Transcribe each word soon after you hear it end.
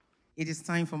It is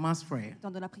time for mass prayer.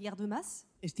 Temps de la prière de masse.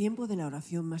 Es tiempo de la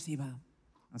oración masiva.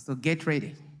 And so get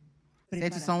ready. Say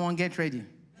to someone, get ready.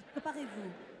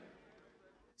 Préparez-vous.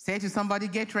 Say to somebody,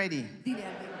 get ready. Dile a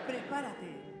alguien,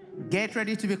 prepárate. Get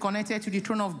ready to be connected to the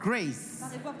throne of grace.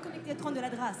 Préparez-vous à vous connecter au trône de la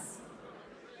grâce.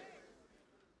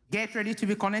 Get ready to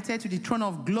be connected to the throne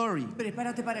of glory.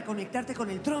 Prepárate para conectarte con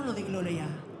el trono de gloria.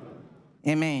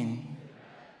 Amen.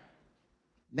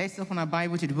 Let's open our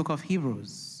Bible to the book of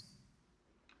Hebrews.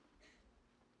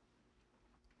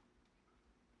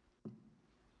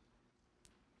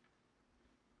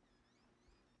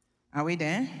 Are we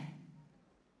there?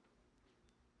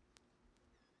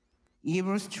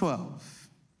 Hebrews 12,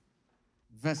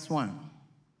 verse 1.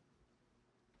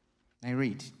 I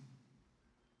read.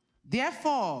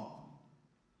 Therefore,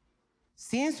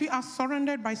 since we are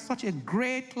surrounded by such a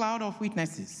great cloud of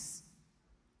witnesses,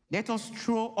 let us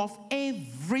throw off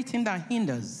everything that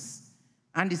hinders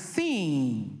and the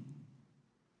sin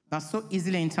that so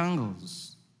easily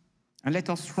entangles, and let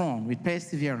us run with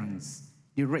perseverance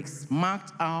the race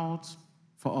marked out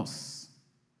for us.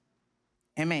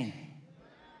 Amen.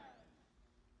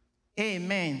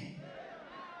 Amen.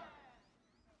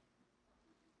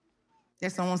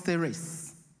 Let someone say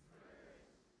race.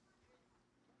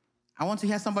 I want to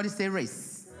hear somebody say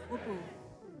race.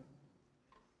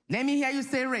 Let me hear you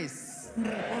say race.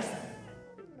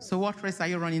 So what race are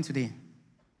you running today?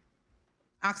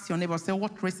 Ask your neighbor, say,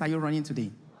 what race are you running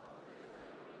today?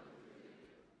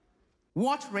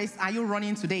 What race are you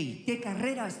running today? ¿Qué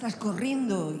carrera estás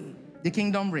corriendo hoy? The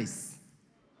kingdom race.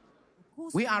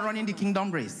 We are running the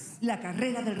kingdom race. La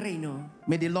carrera del reino.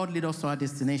 May the Lord lead us to our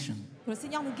destination. Que le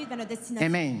Seigneur nous guide vers notre destination.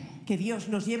 Amen. Que Dios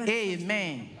nos lleve.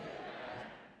 Amen.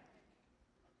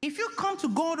 If you come to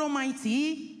God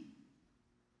Almighty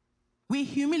with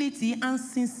humility and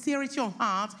sincerity of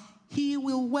heart, He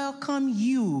will welcome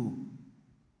you.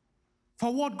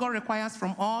 For what God requires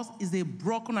from us is a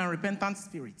broken and repentant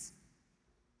spirit.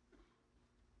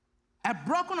 A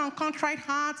broken and contrite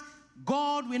heart,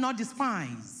 God will not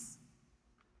despise.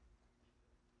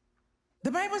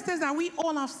 The Bible says that we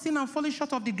all have sinned and fallen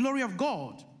short of the glory of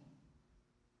God.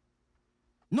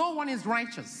 No one is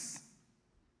righteous.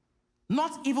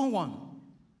 Not even one.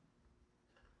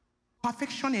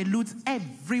 Perfection eludes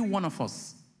every one of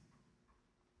us.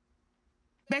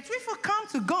 But if we come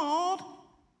to God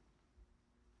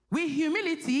with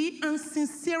humility and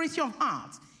sincerity of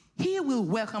heart, He will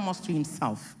welcome us to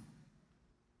Himself.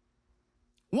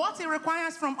 What He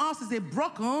requires from us is a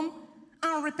broken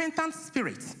and repentant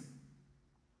spirit.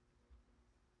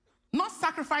 Not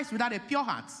sacrifice without a pure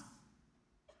heart.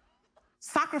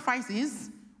 Sacrifice is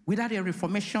without a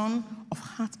reformation of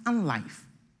heart and life.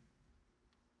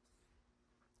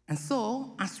 And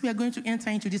so, as we are going to enter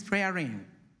into this prayer reign,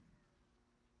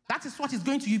 that is what is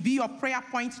going to be your prayer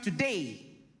point today.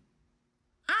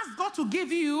 Ask God to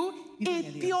give you a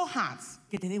pure heart,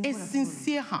 a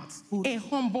sincere heart, a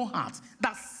humble heart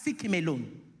that seek Him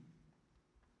alone.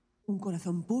 Un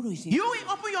corazón puro y sincero. You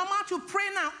will open your mouth to pray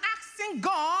now, asking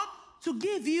God to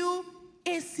give you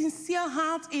a sincere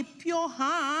heart, a pure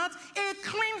heart, a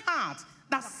clean heart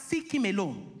that seek Him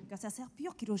alone. Un cœur sincère,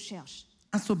 pur qui le cherche.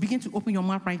 And so begin to open your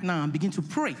mouth right now and begin to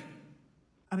pray.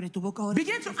 Abre tu boca ahora.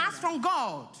 Begin to ask from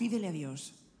God. Pídele a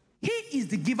Dios. He is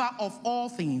the giver of all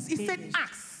things. He said,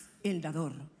 ask. El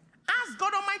dador. Ask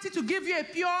God Almighty to give you a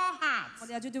pure heart.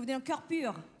 Demandez à Dieu de vous donner un cœur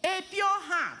pur. A pure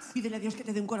heart. Pídele a Dios que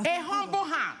te dé un corazón A humble puro,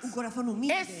 heart. un corazón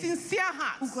humilde, A sincere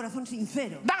heart. un corazón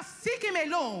sincero. That seek Him Un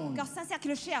alone. cœur sincère qui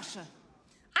le cherche.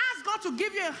 Ask God to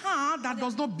give you a heart that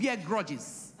does not bear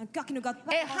grudges. Un cœur qui ne garde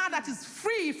pas. A heart that is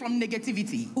free from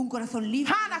negativity. Un corazón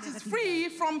libre, Heart that is free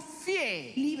from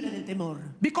fear. libre del temor.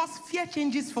 Because fear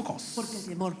changes focus. Porque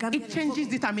el temor cambia It de changes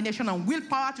enfoque. determination and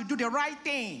willpower to do the right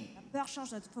thing. La peur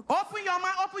change notre focus. Open your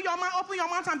mouth, open your mouth, open your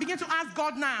mouth and begin to ask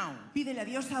God now. Pídele a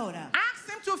Dios ahora Ask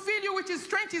Him to fill you with His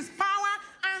strength, His power,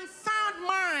 and sound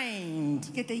mind.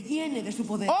 que te llene de su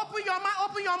poder. Open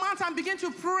your mouth and begin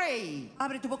to pray.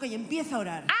 Abre tu boca y empieza a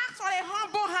orar. Ask for a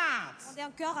humble heart, Demandez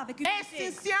un cœur avec une a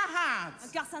sincere heart, Un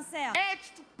cœur sincère.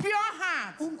 a pure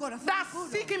heart Un corazón that puro.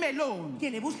 seek Him alone. Que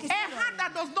le busques A solo a heart él.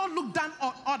 that does not look down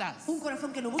on others. Un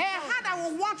corazón que no A busca a heart that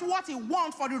otros. will want what He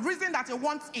wants for the reason that He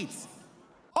wants it.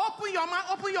 Open your mouth,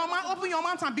 open your mouth, open your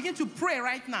mouth and begin to pray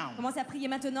right now. Commencez à prier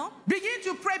maintenant. Begin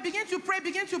to pray, begin to pray,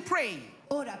 begin to pray.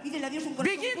 Ora, pídele a Dios un corazón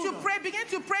Begin to puro. pray, begin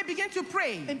to pray, begin to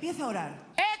pray. Empieza a orar.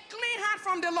 A clean heart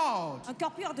from the Lord. Un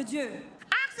cœur pur de Dieu.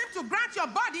 Ask Him to grant your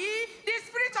body the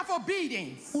spirit of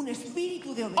obedience. Un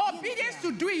espíritu de Obedience obediencia.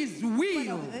 to do his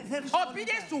will. obedecer su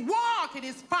Obedience to walk in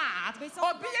his path.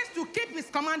 Obéissance. Obedience to keep his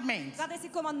commandments. Gardez ses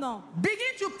commandements.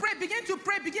 Begin to pray, begin to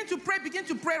pray, begin to pray, begin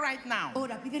to pray right now.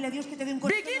 Ora, pídele a Dios que te dé un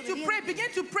corazón Begin to pray, obediente.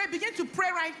 begin to pray, begin to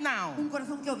pray right now. Un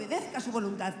corazón que obedezca su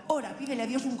voluntad. Ora, pídele a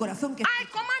Dios un corazón que... I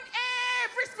command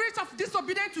every spirit of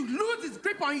disobedience to lose its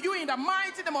grip on you in the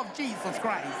mighty name of Jesus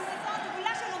Christ. Vous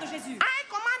lâchez au nom de Jésus. I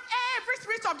command every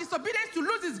spirit of disobedience to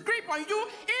lose its grip on you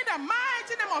in the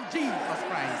mighty name of Jesus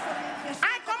Christ.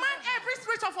 I command every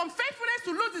spirit of unfaithfulness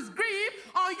to lose its grip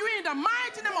on you in the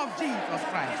mighty name of Jesus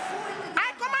Christ. I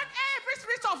command every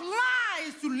spirit of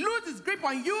lies to lose its grip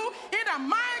on you in the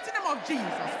mighty name of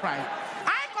Jesus Christ.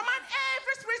 I command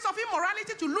every spirit of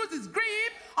immorality to lose its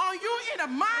grip on you in the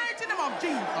mighty name of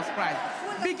Jesus Christ.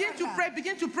 Begin to pray,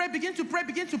 begin to pray, begin to pray,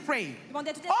 begin to pray.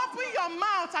 Demandez à tout Open your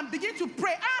mouth and begin to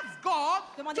pray. Ask God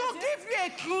to Demandez à Dieu. give you a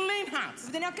clean heart,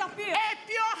 Vous donnez un cœur pur. a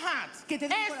pure heart, Que te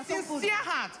dé un a corazón puro, sincere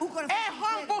heart, un corazón a sincero.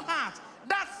 humble heart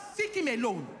that seek Him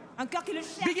alone. Un cœur qui le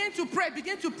cherche. Begin to pray,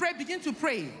 begin to pray, begin to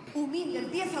pray. Humilde,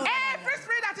 empieza a orar. Every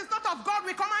spirit that is not of God,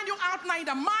 we command you out now in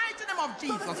the mighty name of Todos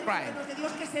Jesus los Christ. espíritus de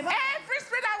Dios que se van. Every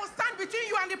spirit that will stand between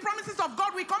you and the promises of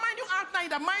God, we command you out now in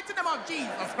the mighty name of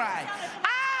Jesus Christ.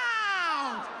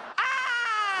 Out!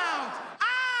 Out!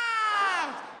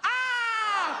 Out!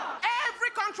 Out!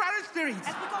 Every contrary spirit.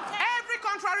 Esprit contraire. Every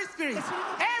contrary spirit.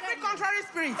 Every contrary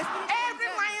spirit. Every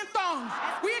lying tongue.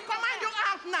 We command you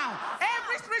out now.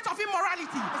 Every spirit of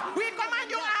immorality. We command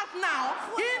you out now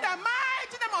in the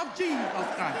mighty name of Jesus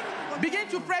Christ. Begin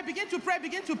to pray, begin to pray,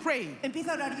 begin to pray.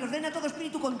 Empieza a orar y ordena todo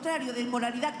espíritu contrario de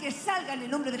inmoralidad que salga en el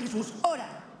nombre de Jesús. Ora.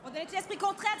 Ordonnez tout esprit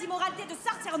contraire d'immoralité de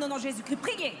sortir au nom de Jésus-Christ.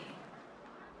 Priez.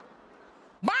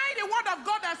 By the word of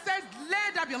God that says,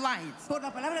 let there be light. Por la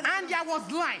palabra de And there was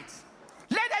light.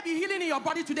 Let there be healing in your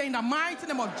body today in the mighty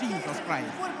name of Jesus Christ.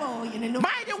 tu cuerpo hoy en el nombre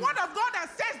By the word of God that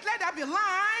says, let there be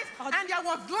light, and there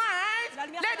was light,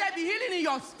 let there be healing in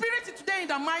your spirit today in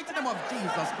the mighty name of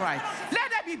Jesus Christ.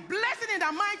 Let there be blessing in the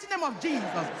mighty name of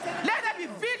Jesus. Let there be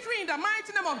victory in the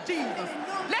mighty name of Jesus.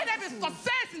 Let there be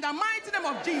success in the mighty name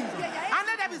of Jesus. And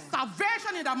let there be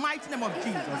salvation in the mighty name of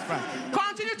Jesus Christ.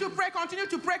 Continue to pray, continue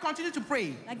to pray, continue to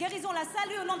pray. La guérison, la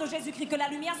salut au nom de Jésus-Christ. Que la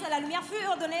lumière soit la lumière fut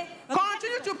ordonnée.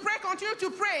 Continue to pray, continue to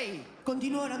pray.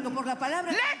 Continúa orando por la palabra.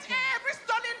 Let every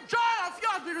stolen joy of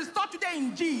yours be restored today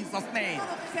in Jesus' name.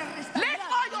 Todo que sea Let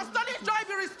restaurado. all your stolen joy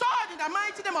be restored in the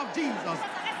mighty name of Jesus.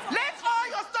 Let all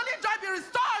your stolen joy be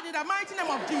restored in the mighty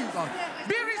name of Jesus.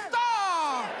 Be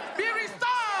restored. Be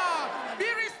restored. Be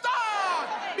restored.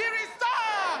 Be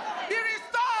restored. Be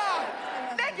restored.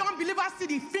 Let the unbelievers see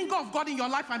the finger of God in your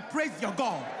life and praise your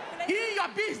God. In your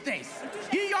business,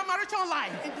 in your marital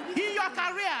life, in your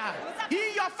career,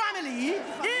 in your family,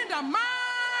 in the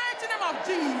mighty name of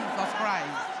Jesus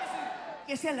Christ.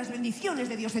 Que sean las bendiciones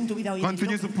de Dios en tu vida hoy. en el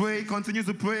Continue nombre to pray, continue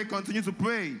to pray, continue to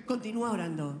pray. Continúa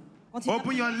orando. Continuez à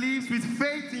Open your prier. lips with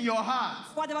faith in your heart.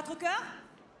 Foi de votre cœur.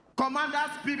 Command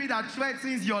that spirit that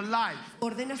threatens your life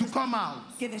Ordena to ese come espíritu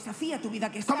out. que desafía tu vida,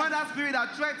 que Command salga. that spirit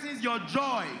that threatens your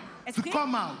joy to Esprit,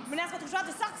 come out. menace votre joie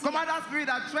de sortir. Command that spirit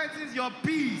that threatens your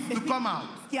peace to come out.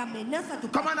 Que amenaza tu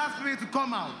Command paz. that spirit to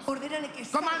come out. Ordénale que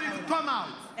Command salga. it to come out.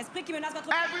 Esprit qui menace votre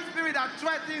paix. Every spirit that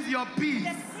threatens your peace,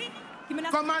 Esprit qui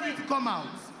menace votre command it paix. to come out.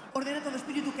 Ordena todo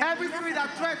espíritu que Every amenaza spirit tu that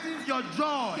paz. threatens your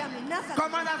joy, Que amenaza tu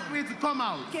command that paz. spirit to come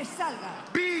out. Que salga.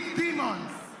 Big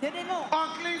demons, Des démons.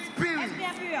 unclean spirits,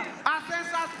 Esprit impur.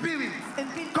 ancestral spirits,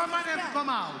 Espíritu command them to especial. come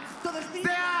out. Todo espíritu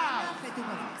Stay que out. amenace tu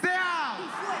vida. Stay out.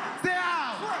 Stay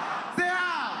out. Stay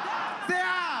out. Stay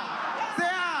out. Stay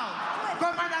out.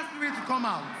 Command that spirit to come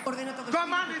out. Ordena todo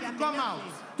Command espíritu it que to come out.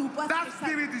 amenace tu paz. That que salga.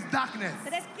 spirit is darkness.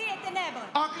 Cet esprit est ténèbres.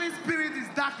 Unclean spirit is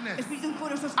darkness. Espíritu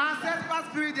impuro es oscuridad. Ancestral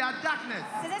spirit, they are darkness.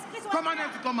 Ces esprits sont Command them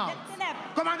to come out. des ténèbres.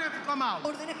 Command them to come out.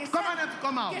 Ordena que Command salga. them to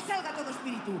come out. Que salga todo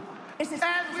espíritu. Ese espíritu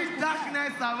Every es oscuridad.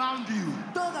 darkness around you.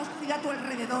 Toda oscuridad a tu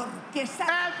alrededor. Que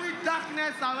salga. Every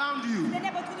darkness around you.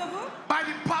 Ténèbres autour de vous. By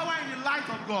the power and the light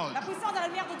of La God. puissance de la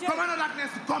lumière de Dieu. Command the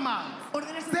darkness to come out.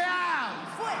 Ordena ese Stay espíritu. out.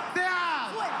 Fuera. Stay out.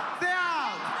 Fuera. Stay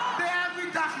out. Stay every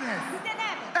darkness. Des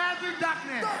ténèbres. Every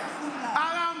darkness Toda oscuridad.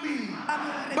 around me. A mi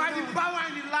alrededor. By the power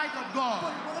and the light of Por God.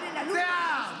 el poder y la luz. Stay de Dios.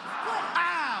 out. Fuera.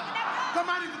 Out.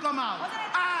 Command it to come out.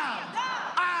 Out.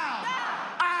 Out.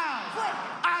 Out. Fuera.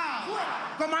 Out.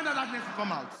 Fuera. Command the darkness to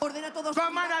come out. Ordena todo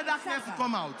Command oscuridad the que darkness to salga.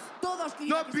 come out. Toda oscuridad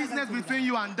No que salga business de tu vida. between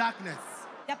you and darkness.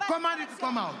 Y a pas de Command it to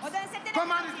come out. Ordonnez ces ténèbres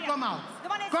Command de it to sortir. come out.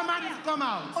 Demandez de Command it sortir. to come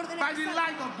out. Ordena By que the salga.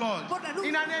 light of God. Por la luz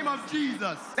In de the name of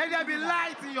Jesus. Let there be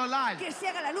light in your life. Que se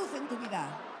haga la luz en tu vida.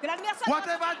 Que la lumière soit dans votre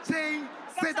Whatever vie. chain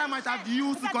Comme ça, Satan might have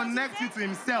used to connect you to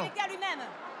himself. connecté à lui-même.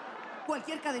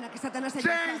 Cualquier cadena que Satanás haya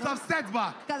Chains usado, of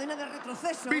setback. cadena de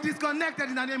retroceso, Be disconnected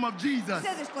in the name of Jesus.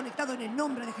 sea desconectado en el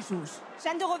nombre de Jesús.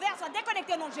 Chaîne de revers, sois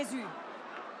déconnecté au nom de Jésus.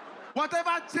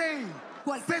 Whatever chain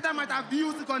Cualquier Satan might have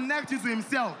used to connect you to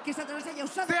himself. que Satanás haya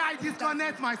usado Say, para I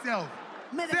disconnect myself.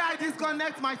 Me Say, I desconecto.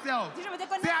 disconnect myself. Dis, je me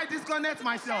déconnecte. Say, I disconnect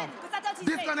myself. Que Satan t'y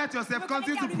fait. Disconnect yourself. Je me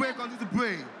Continue to connecte à pray. lui-même. Continue to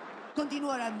pray.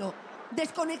 Continúa orando.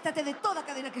 Desconéctate de toda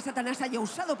cadena que Satanás haya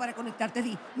usado para conectarte.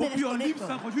 Di, me Open your lips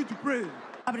desconecto. and continue to pray.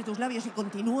 Abre tus labios y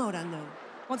continúa orando.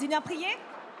 Continue à prier.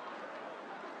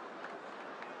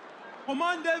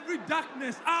 Command every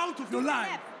darkness out of your Toutes les life.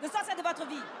 ténèbres de sortir de votre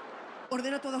vie.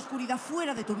 Ordena toda oscuridad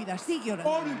fuera de tu vida. Sigue All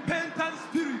orando. repentant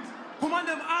spirits, command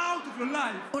them out of your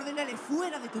life. Ordénale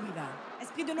fuera de tu vida.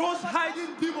 Esprit de Those non-repentant.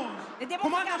 hiding demons, Les démons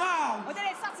command se them cachent. out.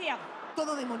 Ordonnez-les de sortir.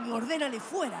 Todo demonio, ordénale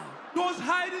fuera. Those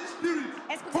hiding spirits,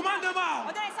 Esprit command them out.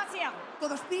 Ordonnez-les de sortir.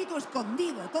 Todo espíritu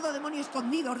escondido, todo demonio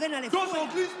escondido, ordénale Those fuera.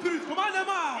 ugly spirits, command them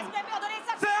out. Esprit impur, ordonnez-les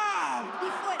de Say sortir. out. Y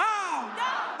fuera. Out.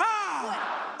 Non. Out. Fuera.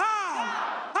 Out.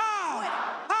 Out. Fuera.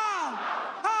 Out.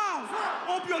 Out.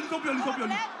 Fuera. Open your lips, open your lips, open your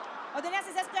lips. Ordonnez à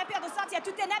ces esprits impurs de sortir, à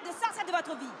toutes ténèbres de sortir de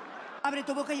votre vie. Abre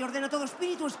tu boca y ordena todo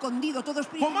espíritu escondido, todo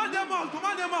espíritu. Command them out.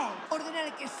 Command them out.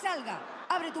 Ordénale que salga.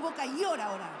 Abre tu boca y ora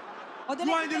ahora. You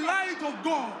Ordonnez are in the light of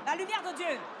God. la lumière de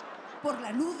Dieu. Por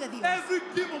la luz de Dios. Every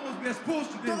demon must be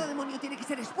exposed Todo today. demonio tiene que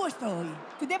ser expuesto hoy.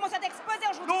 Tout démon soit exposé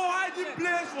aujourd'hui. No hiding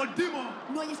place for demon.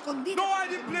 No hay escondite. No para el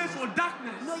hiding demonio. place for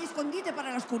darkness. No hay escondite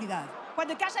para la oscuridad. Point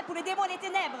de cachette pour les démons et les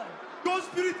ténèbres. Those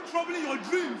spirits troubling your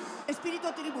dreams, Espíritu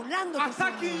tribulando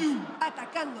Attacking you.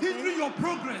 atacándote, hindering your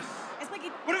progress. Esprit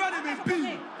qui Whatever they may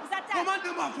be. vous attaque. Command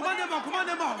them out, command them out, command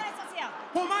them out. Ordonnez-les de sortir.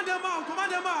 Command them out,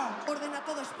 command them out. ordena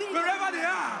todo espíritu, Wherever they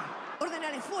are,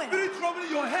 ordénale fuera. spirit troubling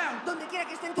your health. Donde quiera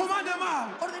que estén tus Command them familias,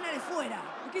 out. ordénale fuera.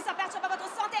 Ou qui ça perturbe votre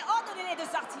santé, ordonnez-les de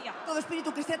sortir. Todo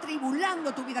espíritu que esté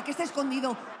tribulando tu vida, que esté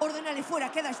escondido, ordénale fuera,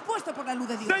 queda expuesto por la luz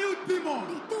de Dios. Say you demon,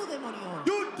 Y tú, demonio,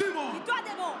 you demon, Et toi,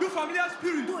 démon, you familiar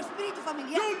spirit, tu espíritu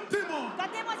familiar, you demon, toi,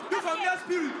 démon, esprit you familiar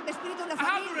familier, spirit. espíritu en la I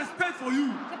have no familia, respect for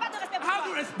you. j'ai pas de respect I pour have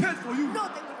no toi. respect for you. no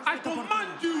tengo I respeto por command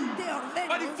ti. you Te ordeno,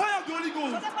 by the fire of the Holy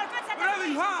Ghost. Ordonne par le feu de Wherever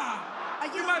Saint-Esprit. you are,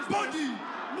 allí in donde my estés, body,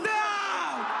 mi stay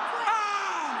out,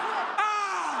 out,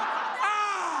 out,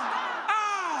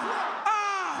 out,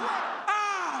 out,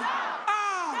 out,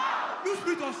 out. You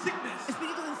spirit of sickness,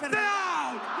 espíritu de stay enfermedad,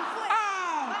 out, y fuera,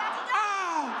 out,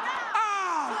 out,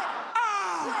 out,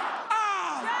 out,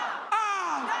 out,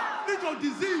 out. Spirit of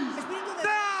disease, espíritu de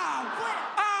stay out, fuera,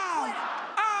 out, fuera,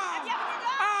 out,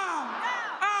 out,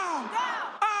 out,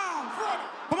 out. fuera.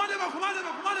 Command them out, command them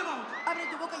out, command them out. Abre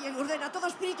tu boca y ordena todo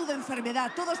espíritu de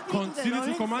enfermedad, todo espíritu de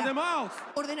Continue to command them dolencia, out.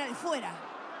 ordénale fuera.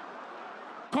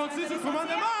 Continue to command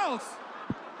them out.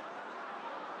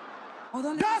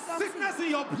 That sickness in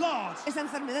your blood, Esa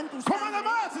enfermedad en tu command them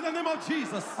sangre, out in the name of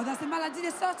Jesus. Dans ces maladies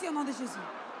de sortir au nom de Jésus.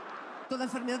 toda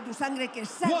enfermedad en tu sangre que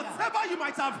salga, Whatever you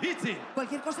might have eaten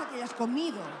cualquier cosa que hayas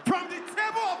comido from the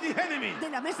table of the enemy, de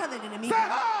la mesa del enemigo, say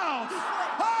out,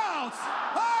 out, out,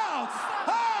 out,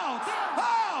 out,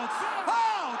 out,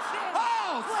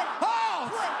 out,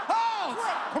 out, out.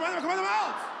 Command them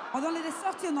out. Ordonne-les de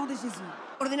sortir au nom de Jésus.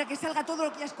 ordena que salga todo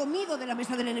lo que has comido de la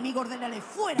mesa del enemigo, ordénale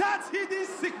fuera. That hidden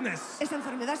sickness, Esa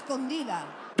enfermedad escondida,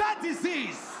 that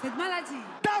disease, Cette maladie,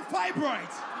 that fibroid,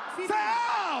 say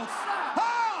out,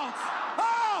 out,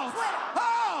 out,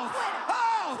 out,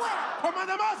 out. Command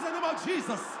them out in the name of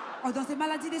Jesus. ordonne ces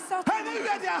maladies de sortir.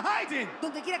 Anywhere they are hiding,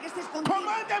 donde quiera que estés escondido,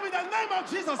 command them in the name of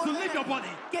Jesus to leave your body.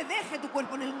 que deje tu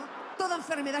cuerpo en el toda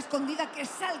enfermedad escondida que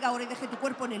salga ahora y deje tu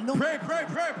cuerpo en el nombre. Pray, pray,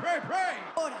 pray, pray, pray.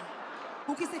 Ora,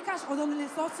 Ou qui se cache, ordonne-les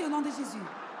de sortir au nom de Jésus.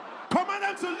 Command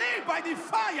them to live by the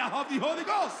fire of the Holy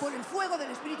Ghost. por el fuego del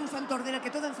Espíritu Santo ordena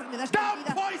que toda enfermedad That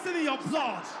escondida, poison in your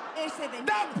blood, ese veneno,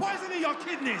 that poison in your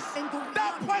kidneys, En tu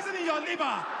that riñón. poison in your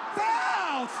liver, say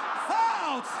out,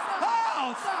 out,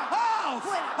 out, out, out,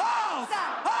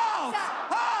 out, out,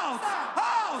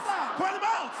 out. Command them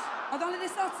out. Ordonne-les de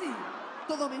sortir.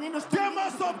 todo veneno They escondido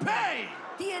must obey.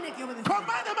 tiene que obedecer.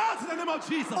 Command them out in the name of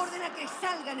Jesus. Ordena que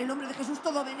salga en el nombre de Jesús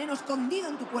todo veneno escondido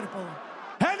en tu cuerpo.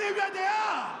 Anywhere they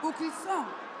are, Où qu'ils sont.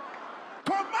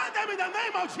 command them in the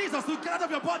name of Jesus to get out of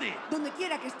your body. Donde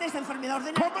quiera que esté esa enfermedad,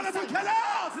 ordena Command que them to salga. get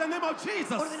out in the name of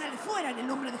Jesus. Ordénale fuera en el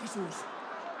nombre de Jesús.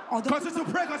 Ordonne, Continue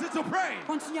to pray, continue to pray.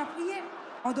 continue à prier.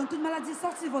 Ordonne toute maladie de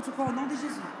sortir de votre corps au nom de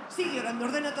Jésus. Sigue orando,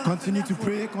 ordena toda Continue to enfermedad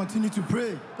pray, fuera. continue to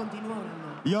pray. Continúa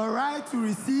orando. Your right to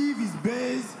receive is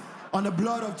based on the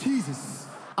blood of Jesus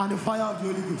and the fire of the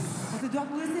Holy Ghost. On te doit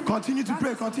pour recevoir. Continue to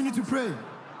pray, continue to pray.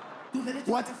 Tu derecho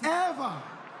de Whatever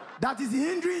that is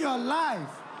hindering your life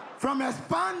from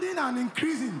expanding and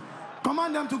increasing,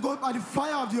 command them to go by the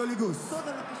fire of the Holy Ghost. todo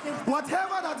lo que esté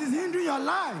Whatever that is hindering your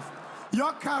life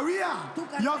your career, Tu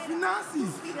carrera, your finances,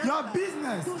 tus finanzas, your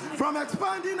business tus negocios. from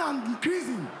expanding and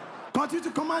increasing. Continue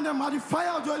to command them by the fire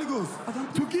of the Holy Ghost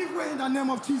to give way in the name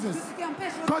of Jesus. Tout ce qui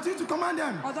empêche Continue to command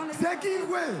them. Say give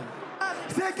way.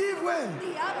 Say give way.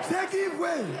 Say give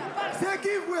way. Say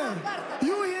give way.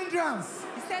 You hindrance.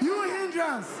 You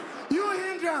hindrance. You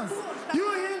hindrance.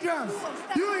 You hindrance.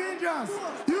 You hindrance.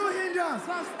 You hindrance.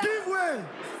 Give way.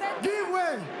 Give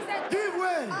way. Give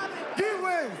way. Give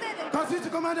way. Continue to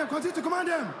command them. Continue to command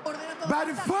them. By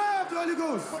the fire of the Holy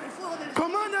Ghost. Por el fuego del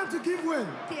Command them to give way.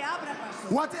 que abra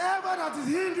paso. Whatever that is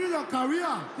hindering your career,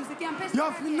 tout ce qui empêche your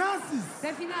ta carrière, finances,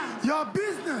 tes finances, your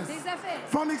business, tes affaires.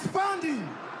 from expanding,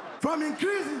 from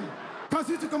increasing,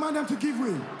 continue to command them to give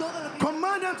way. Todo lo que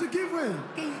Command them to give way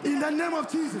in the name of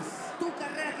Jesus. tu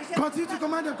carrera que sea Continue to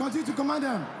command them, continue to command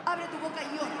them. abre tu boca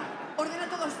y ora. Ordena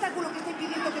todo obstáculo que está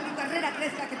impidiendo que tu carrera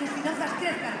crezca, que tus finanzas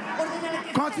crezcan. Ordénale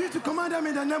que Continue to command them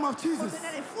in the name of Jesus.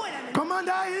 ordénale fuera en el Command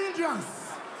that hindrance.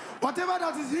 Whatever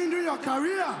that is hindering your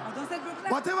career, Dans cette bloc-là,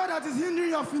 whatever that is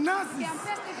hindering your qui finances,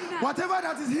 empêche tes finances, whatever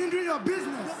that is hindering your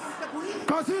business, obstaculiza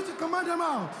continue to command them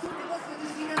out. tu negocio,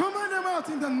 tus finanzas. Command them out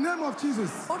in the name of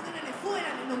Jesus. Ordénale fuera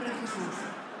en el nombre de Jesús.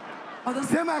 ordonne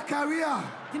Say my career,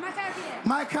 de ma carrière,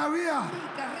 my career, Mi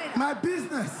carrera, my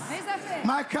business, mes affaires,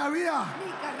 my career,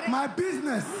 mi carrera, my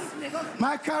business, mis negocios.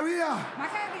 my career. ma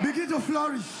carrière, Begin to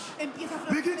flourish. Empieza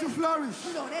a Begin to florecer. flourish.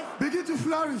 Florece. Begin to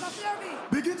flourish. ça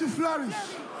fleurit, Begin to flourish.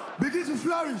 Begin to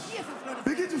flourish. Empieza a florecer.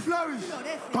 Begin to flourish.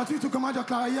 Continue to command your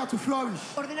career to flourish.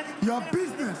 Ordena que tu Your carrera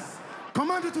business,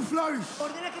 command it to flourish. florezca.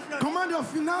 Ordena que florezca. Command your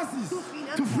finances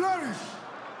to flourish.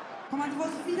 commande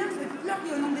votre finance de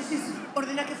fleurir au nom de Jésus.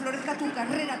 Ordena que florezca tu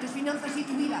carrera, tus finanzas y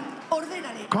tu vida.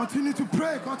 Ordénale. Continue to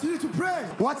pray. Continue to pray.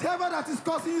 Whatever that is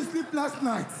causing you sleepless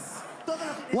nights, Todo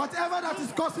lo que te, whatever that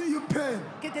is causing you pain,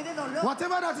 que te dé dolor.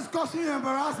 whatever that is causing you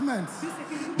embarrassment,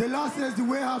 the Lord says the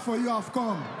way out for you have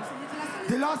come.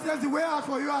 The Lord says the way out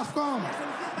for you has come.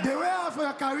 The way out for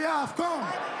your career has come.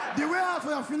 The way out for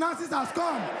your finances has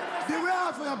come. The way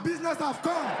out for your business has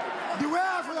come. The way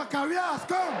out for your career has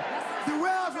come. The way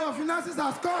out for your finances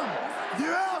has come. The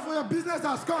way out for your business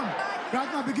has come.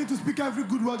 Right now, begin to speak every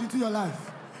good word into your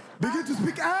life. Begin to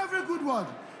speak every good word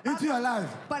into your life.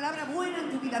 Palabra buena en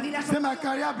tu vida. Dile Say, my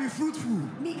career be fruitful.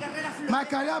 mi carrera My florece.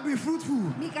 career be fruitful.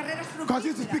 Mi carrera es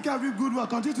Continue to speak fructífera. every good word.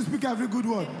 Continue to speak every good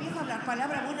word. Empieza a hablar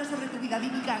palabra buena sobre tu vida. Di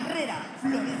mi carrera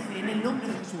florece en el nombre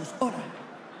de Jesús. Ora.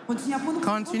 Continue à prendre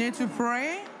Continue to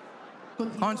pray.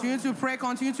 Continúa. Continue to pray.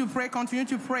 Continue to pray. Continue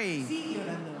to pray. Sigue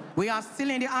orando. We are still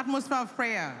in the atmosphere of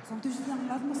prayer. Nous sommes toujours dans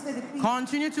l'atmosphère de prière.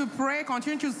 Continue to pray.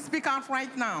 Continue to speak out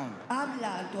right now.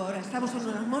 Habla alto ahora. Estamos en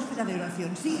una atmósfera de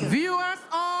oración. Sigue. Viewers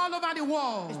all over the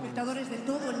world, Espectadores de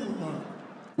todo el mundo.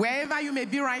 wherever you may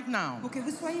be right now, Pour que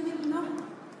vous soyez maintenant,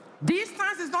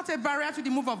 distance is not a barrier to the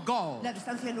move of God. La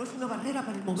distancia no es una barrera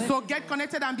para el momento. So get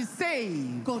connected and be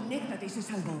saved. Conéctate y sé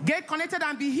salvo. Get connected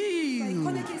and be soyez healed.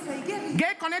 connectés, soyez guéris.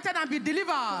 Get connected and be delivered.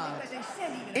 Conéctate y sé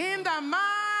libre. In the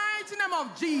mighty name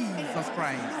of Jesus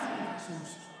Christ.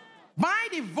 Jesús. By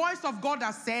the voice of God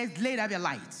that says, let there be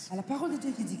light. À la parole de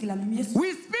Dieu qui dit que la lumière soit.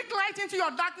 We speak light into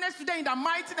your darkness today in the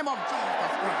mighty name of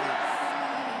Jesus Christ.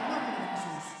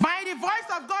 By the voice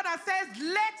of God that says,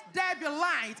 let there be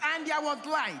light, and there was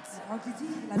light. La parole qui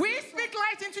dit, la We lumière soit. speak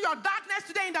light into your darkness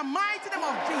today in the mighty name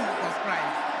of Jesus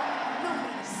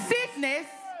Christ. Sickness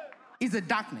is a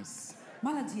darkness.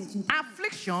 Maladie est une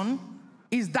Affliction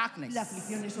is darkness. La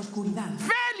aflicción es oscuridad.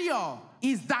 Failure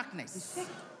is darkness.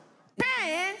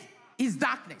 Pain is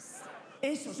darkness.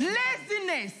 Eso es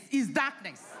Laziness is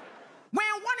darkness. When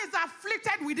one is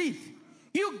afflicted with it,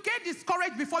 you get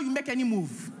discouraged before you make any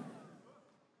move.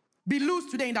 Be loose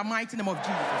today in the mighty name of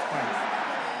Jesus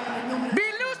Christ. Be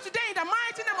loose today in the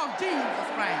mighty name of Jesus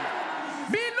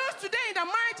Christ. Be loose today in the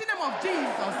mighty name of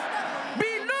Jesus.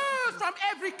 Be loose from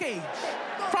every cage,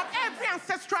 from every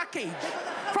ancestral cage,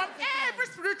 from every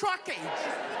spiritual cage,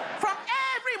 from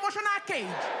every emotional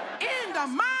cage, in the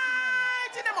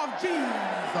mighty name of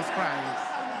Jesus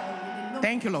Christ.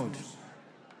 Thank you, Lord.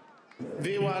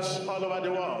 Viewers all over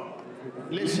the world,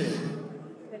 listen.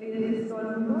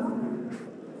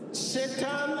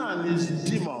 Satan and his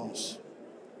demons,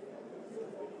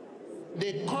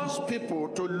 they cause people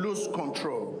to lose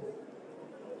control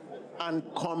and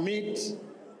commit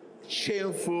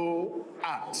shameful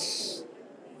acts.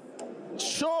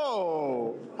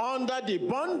 So, under the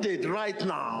bondage right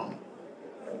now,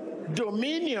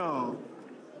 dominion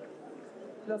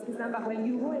Los que están bajo el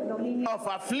yugo, el dominio, of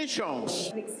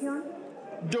afflictions, aflicción,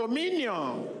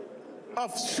 dominion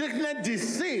of sickness,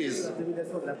 disease,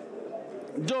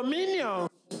 dominion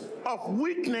of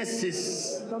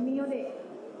weaknesses, dominio de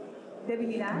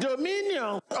debilidad,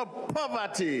 dominion of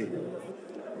poverty,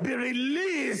 Be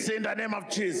released in the name of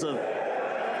Jesus.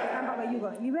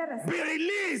 Be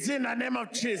released in the name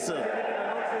of Jesus.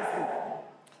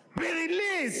 Be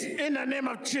released in the name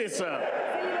of Jesus.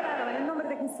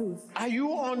 Are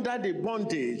you under the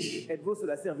bondage? Êtes-vous sous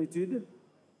la servitude?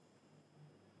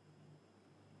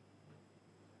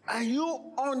 Are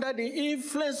you under the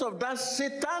influence of that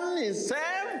Satan himself?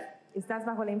 ¿Estás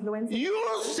bajo la influencia?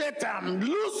 You, Satan,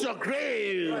 lose your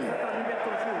grave.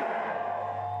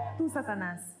 Tú,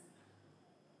 Satanás.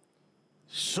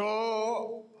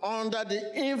 So, under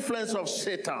the influence of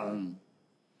Satan,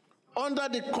 under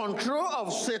the control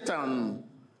of Satan,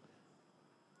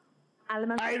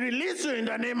 Almas, I release you in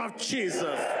the name of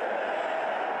Jesus.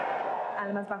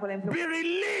 almas bajo la influencia. Be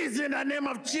released in the name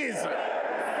of Jesus.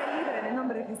 Sé libre en el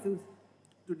nombre de Jesús.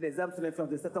 Toutes les âmes sous l'influence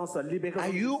de Satan soient libérées. Are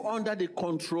you under the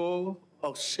control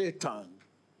of Satan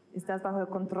 ¿Estás bajo el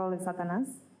control de Satanás?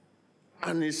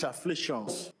 and his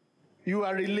afflictions? You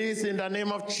are released in the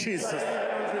name of Jesus.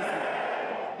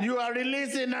 You are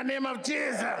released in the name of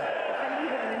Jesus.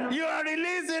 You are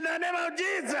released in the name of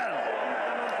Jesus.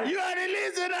 You are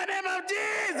released in the name of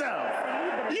Jesus.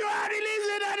 You are released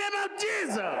in the name of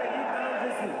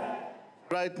Jesus.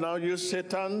 Right now, you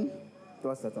Satan,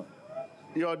 Toi, Satan.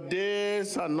 your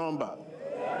days are numbered.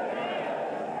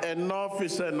 Enough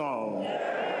is enough.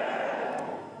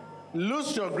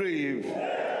 Lose your grief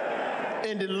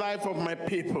in the life of my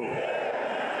people.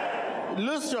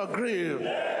 Lose your grief.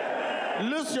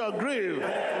 Lose your grief.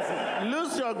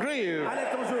 Lose your grief.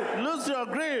 Lose your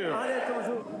grief.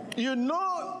 You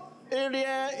know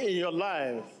area in your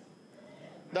life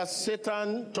that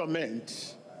Satan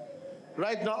torments.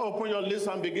 Right now, open your lips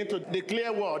and begin to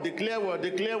declare word, declare word,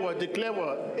 declare word, declare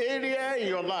word. Area in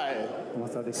your life,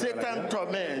 Satan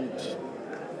torment.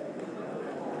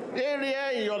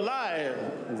 Area in your life,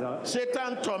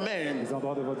 Satan torment. Les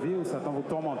endroits de votre vie où Satan vous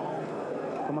tourmente.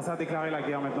 Commencez à déclarer la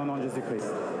guerre maintenant au nom de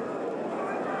Jésus-Christ.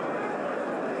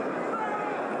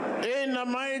 In the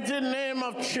mighty name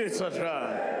of Jesus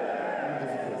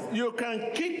Christ, you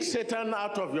can kick Satan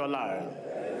out of your life.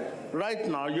 Right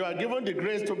now, you are given the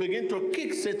grace to begin to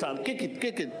kick Satan. Kick it,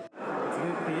 kick it.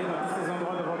 Priez dans tous ces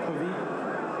endroits de votre vie.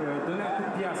 Donnez un coup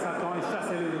de pied à Satan et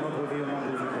chassez-le de votre vie au nom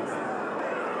de Jésus-Christ.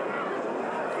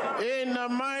 In the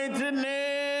mighty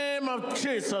name of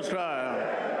Jesus Christ.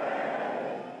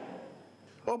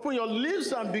 Open your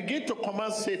lips and begin to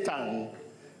command Satan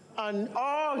and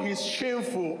all his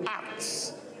shameful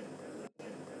acts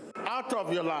out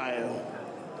of your life,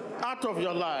 out of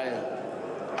your life,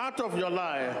 out of your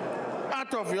life,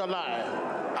 out of your life,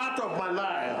 out of my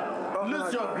life.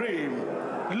 Lose your grief,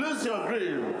 lose your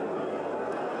grief.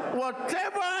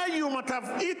 Whatever you might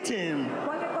have eaten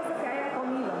Cualquier cosa que haya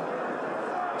comido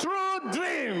through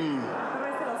dream, a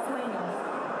través de los sueños,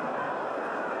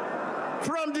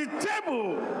 from the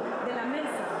table de la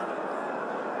mesa,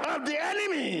 of the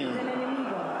enemy del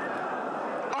enemigo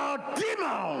or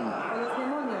demon o los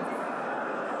demonios,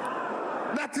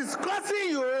 that is causing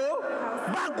you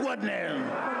backwardness,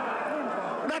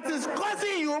 that is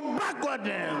causing you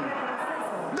backwardness,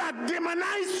 that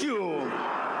demonize you,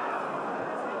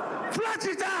 flush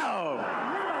it out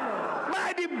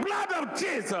by the blood of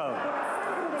Jesus.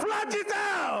 Flush it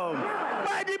out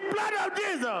by the blood of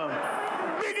Jesus.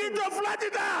 Begin to flush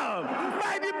it out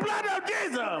by the blood of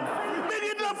Jesus.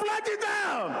 Begin to flush it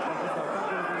out.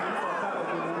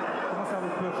 Commencez à vous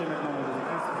purger maintenant au nom de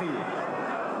Jésus-Christ. Priez.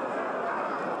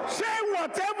 Say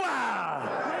whatever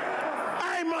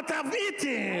I might have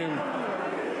eaten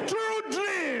through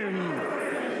dream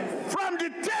from the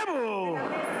table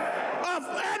of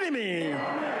enemy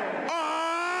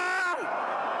or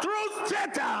through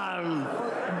Satan,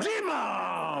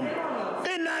 demon,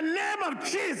 in the name of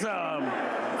Jesus.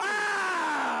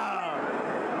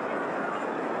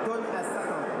 Donne à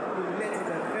Satan une lettre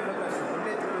de révocation, une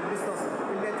lettre de licenciement,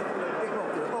 une lettre pour le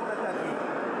déporter hors de ta vie.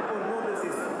 Au nom de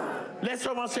Jésus. Let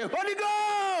someone say, Holy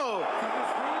Ghost!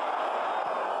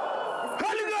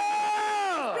 Holy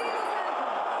Ghost!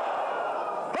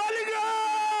 Holy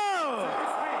Ghost!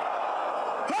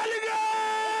 Holy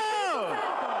Ghost!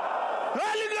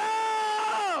 Holy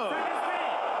Ghost!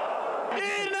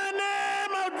 In the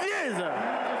name of Jesus.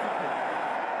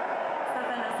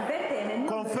 Satanás, vete en el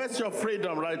nombre. Confess your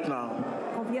freedom right now.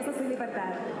 Confiesa su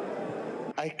libertad.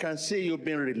 I can see you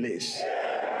being released.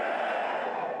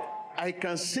 I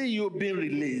can see you being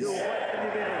released.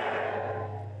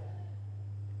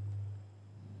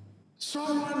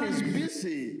 Someone is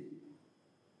busy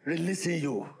releasing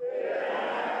you.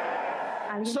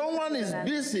 Someone is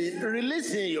busy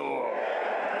releasing you.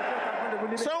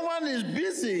 Someone is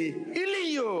busy healing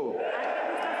you.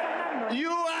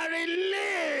 You are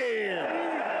released.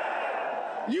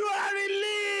 You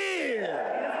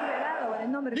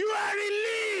You are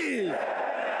released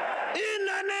in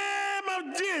the name of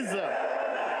Jesus.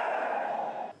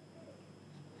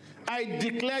 I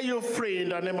declare you free in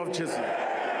the name of Jesus.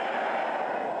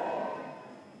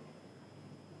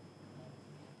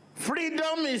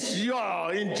 Freedom is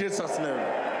yours in Jesus'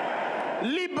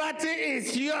 name. Liberty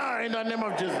is yours in the name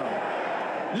of Jesus.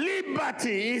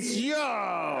 Liberty is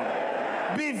yours.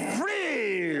 Be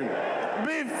free.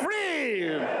 Be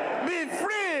free. Be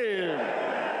free.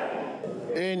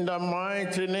 In the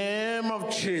mighty name of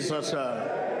Jesus.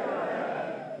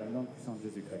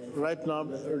 Right now,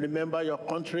 remember your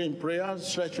country in prayer.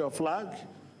 Stretch your flag.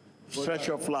 Stretch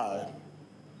your flag.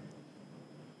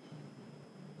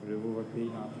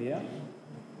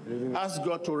 Ask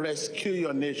God to rescue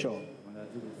your nation.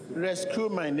 Rescue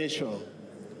my nation.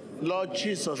 Lord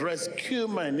Jesus, rescue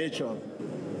my nation.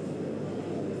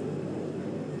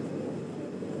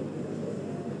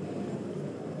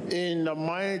 In the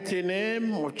mighty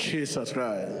name of Jesus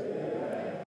Christ.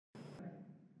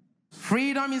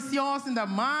 Freedom is yours in the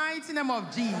mighty name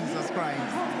of Jesus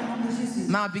Christ.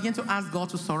 Now begin to ask God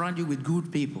to surround you with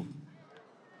good people.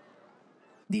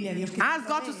 Ask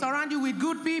God to surround you with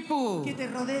good people,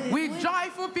 with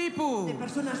joyful people.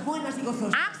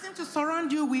 Ask Him to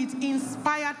surround you with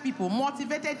inspired people,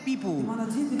 motivated people,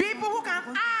 people who can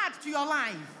add to your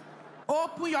life.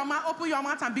 Open your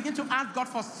mouth and begin to ask God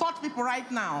for such people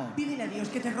right now. To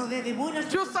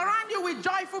surround you with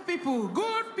joyful people,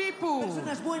 good people,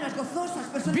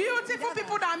 beautiful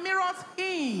people that mirrors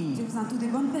Him.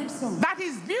 That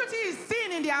His beauty is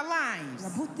seen in their lives.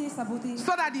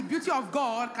 So that the beauty of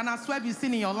God can as well be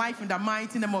seen in your life in the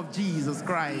mighty name of Jesus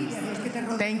Christ.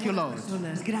 Thank you, Lord.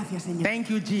 Thank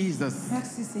you, Jesus.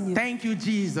 Thank you,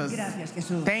 Jesus.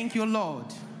 Thank you,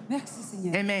 Lord.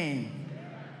 Amen.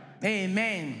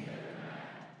 Amen.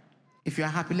 If you are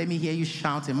happy, let me hear you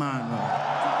shout, Emmanuel.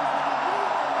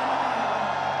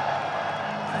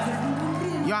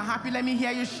 You are happy, let me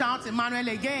hear you shout, Emmanuel,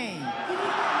 again.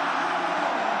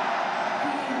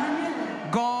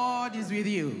 God is with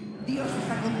you.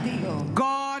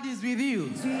 God is with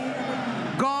you.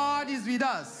 God is with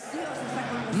us.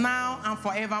 Now and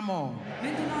forevermore.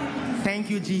 Thank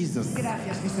you, Jesus.